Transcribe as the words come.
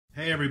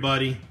Hey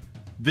everybody,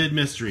 Vid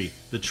Mystery,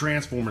 the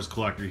Transformers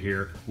collector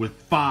here with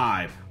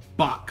 5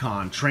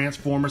 BotCon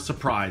Transformer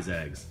surprise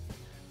eggs.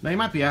 Now you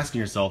might be asking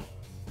yourself,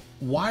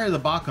 why are the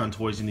BotCon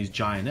toys in these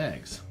giant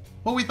eggs?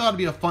 Well, we thought it'd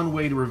be a fun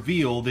way to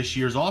reveal this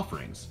year's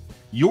offerings.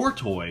 Your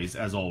toys,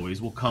 as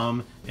always, will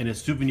come in a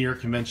souvenir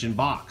convention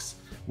box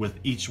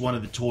with each one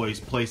of the toys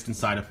placed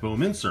inside a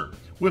foam insert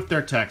with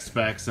their tech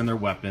specs and their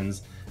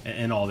weapons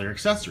and all their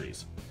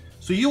accessories.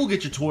 So you'll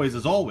get your toys,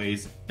 as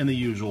always, in the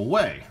usual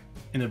way,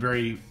 in a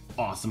very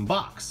awesome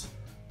box.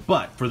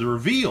 But for the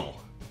reveal,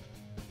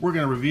 we're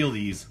going to reveal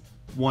these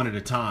one at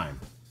a time.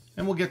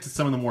 And we'll get to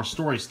some of the more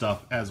story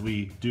stuff as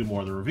we do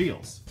more of the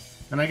reveals.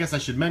 And I guess I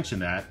should mention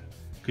that,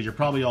 because you're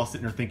probably all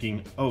sitting there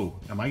thinking, oh,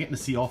 am I getting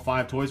to see all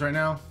 5 toys right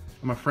now?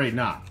 I'm afraid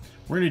not.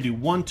 We're going to do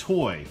one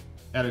toy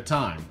at a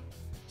time.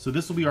 So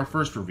this will be our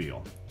first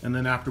reveal. And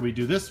then after we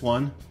do this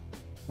one,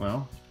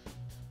 well,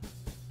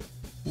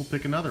 we'll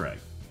pick another egg.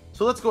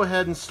 So let's go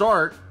ahead and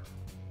start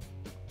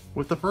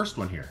with the first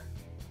one here.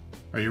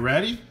 Are you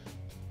ready?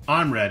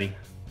 I'm ready.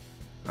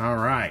 All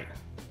right.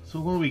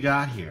 So what do we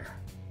got here?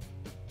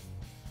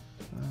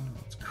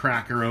 Let's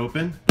crack her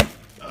open.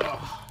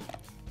 Oh.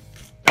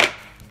 Let's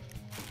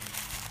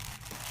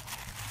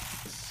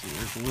see.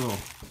 There's a little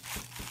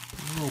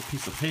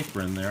piece of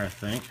paper in there, I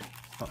think.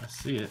 Oh, I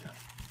see it.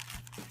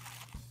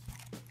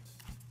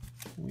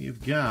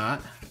 We've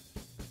got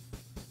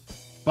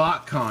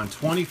BotCon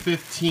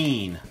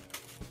 2015.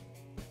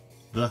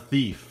 The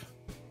Thief.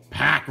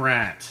 Pack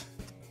Rat.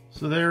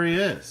 So there he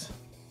is.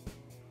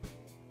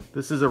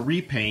 This is a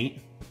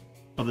repaint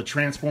of the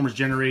Transformers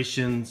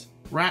Generations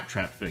Rat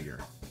Trap figure.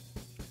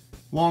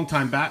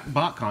 Longtime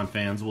BotCon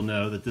fans will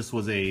know that this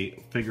was a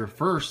figure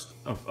first,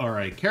 or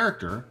a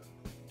character,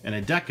 and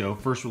a deco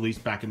first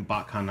released back in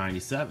BotCon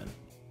 97.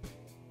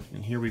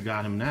 And here we've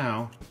got him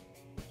now,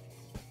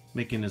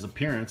 making his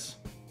appearance.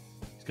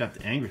 He's got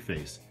the angry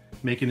face,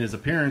 making his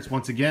appearance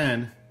once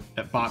again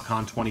at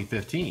BotCon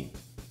 2015.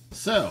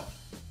 So,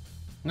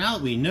 now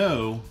that we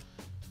know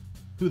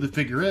who the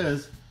figure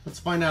is, let's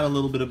find out a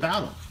little bit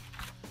about him.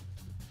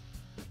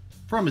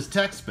 From his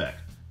tech spec,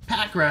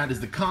 Pack Rat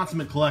is the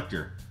consummate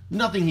collector.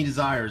 Nothing he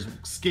desires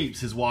escapes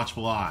his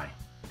watchful eye.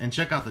 And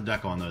check out the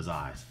deco on those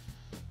eyes.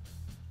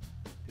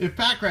 If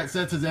Pack Rat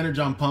sets his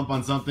energon pump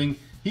on something,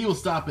 he will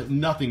stop at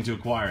nothing to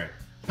acquire it.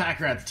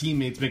 Pack Rat's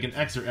teammates make an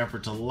extra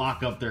effort to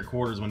lock up their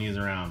quarters when he is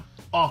around,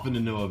 often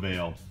to no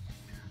avail.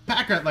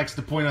 Pack Rat likes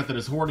to point out that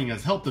his hoarding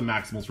has helped the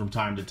Maximals from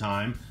time to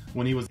time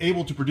when he was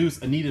able to produce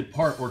a needed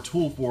part or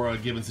tool for a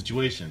given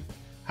situation.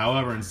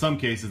 However, in some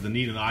cases, the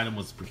needed item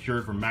was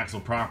procured from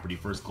Maximal property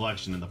for his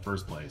collection in the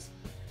first place.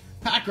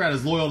 Pack Rat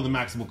is loyal to the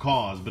Maximal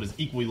cause, but is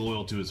equally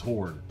loyal to his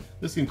hoard.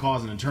 This can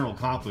cause an internal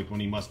conflict when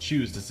he must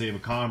choose to save a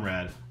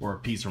comrade or a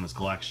piece from his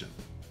collection.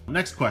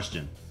 Next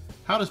question.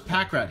 How does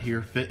Pack Rat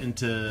here fit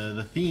into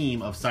the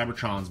theme of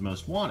Cybertron's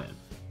Most Wanted?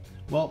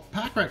 Well,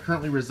 Pack Rat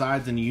currently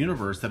resides in a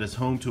universe that is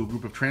home to a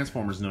group of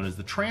Transformers known as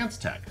the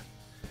Trans-Tech.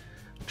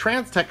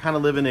 Trans-Tech kind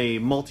of live in a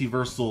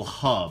multiversal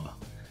hub.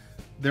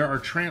 There are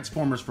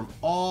Transformers from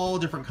all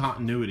different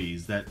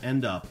continuities that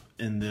end up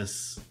in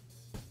this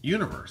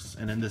universe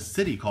and in this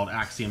city called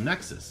Axiom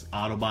Nexus.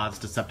 Autobots,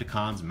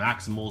 Decepticons,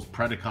 Maximals,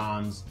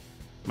 Predacons,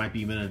 might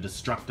be even a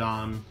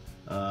Destructon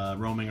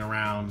roaming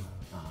around,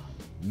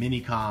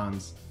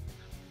 Minicons.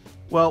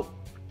 Well,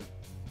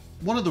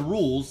 one of the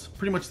rules,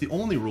 pretty much the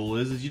only rule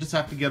is you just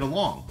have to get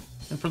along.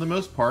 And for the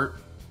most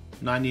part,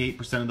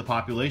 98% of the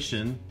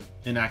population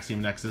in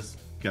Axiom Nexus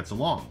gets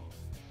along.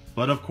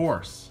 But of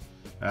course,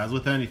 as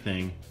with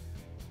anything,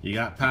 you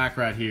got Pack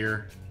Rat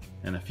here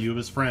and a few of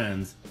his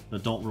friends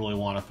that don't really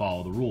want to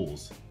follow the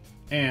rules.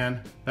 And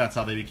that's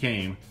how they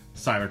became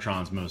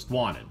Cybertron's Most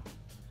Wanted.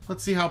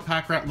 Let's see how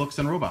Pack Rat looks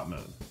in robot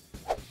mode.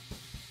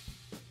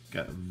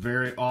 Got a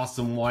very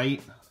awesome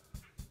white,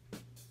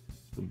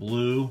 the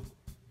blue,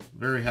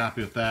 very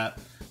happy with that.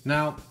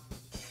 Now,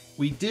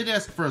 we did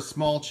ask for a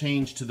small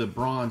change to the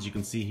bronze you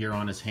can see here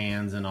on his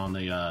hands and on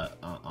the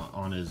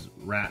on his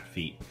rat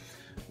feet.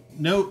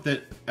 Note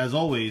that, as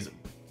always,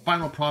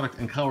 final product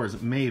and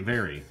colors may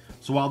vary.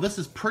 So while this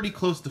is pretty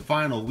close to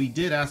final, we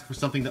did ask for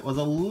something that was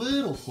a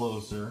little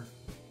closer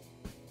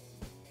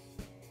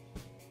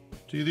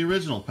to the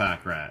original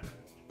Pack Rat.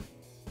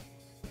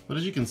 But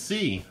as you can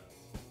see,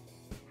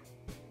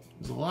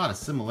 there's a lot of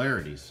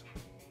similarities.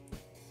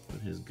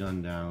 Put his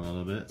gun down a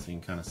little bit so you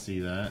can kind of see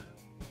that.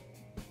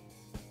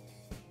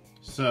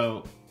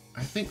 So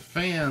I think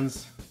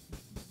fans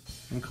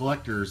and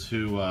collectors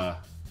who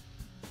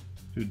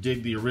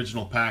dig the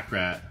original Pack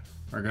Rat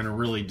are going to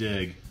really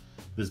dig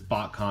this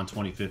BotCon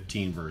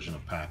 2015 version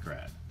of Pack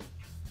Rat.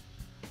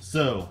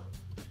 So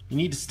you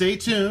need to stay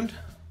tuned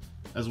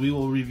as we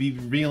will be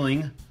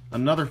revealing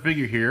another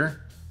figure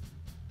here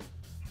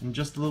in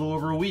just a little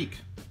over a week.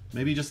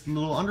 Maybe just a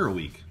little under a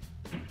week.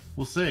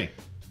 We'll see.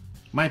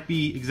 Might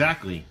be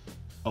exactly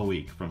a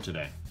week from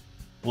today.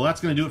 Well,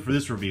 that's going to do it for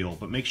this reveal,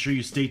 but make sure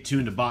you stay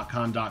tuned to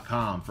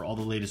botcon.com for all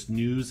the latest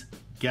news,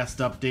 guest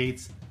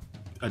updates,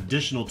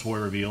 additional toy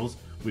reveals.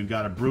 We've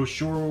got a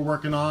brochure we're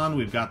working on.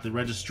 We've got the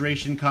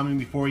registration coming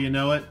before you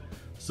know it.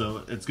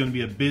 So it's going to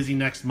be a busy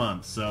next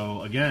month.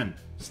 So again,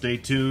 stay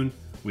tuned.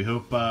 We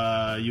hope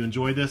you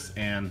enjoy this,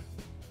 and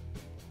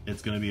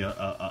it's going to be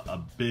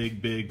a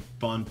big,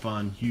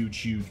 fun,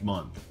 huge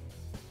month.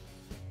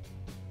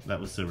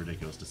 That was so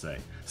ridiculous to say.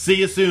 See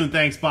you soon.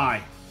 Thanks.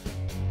 Bye.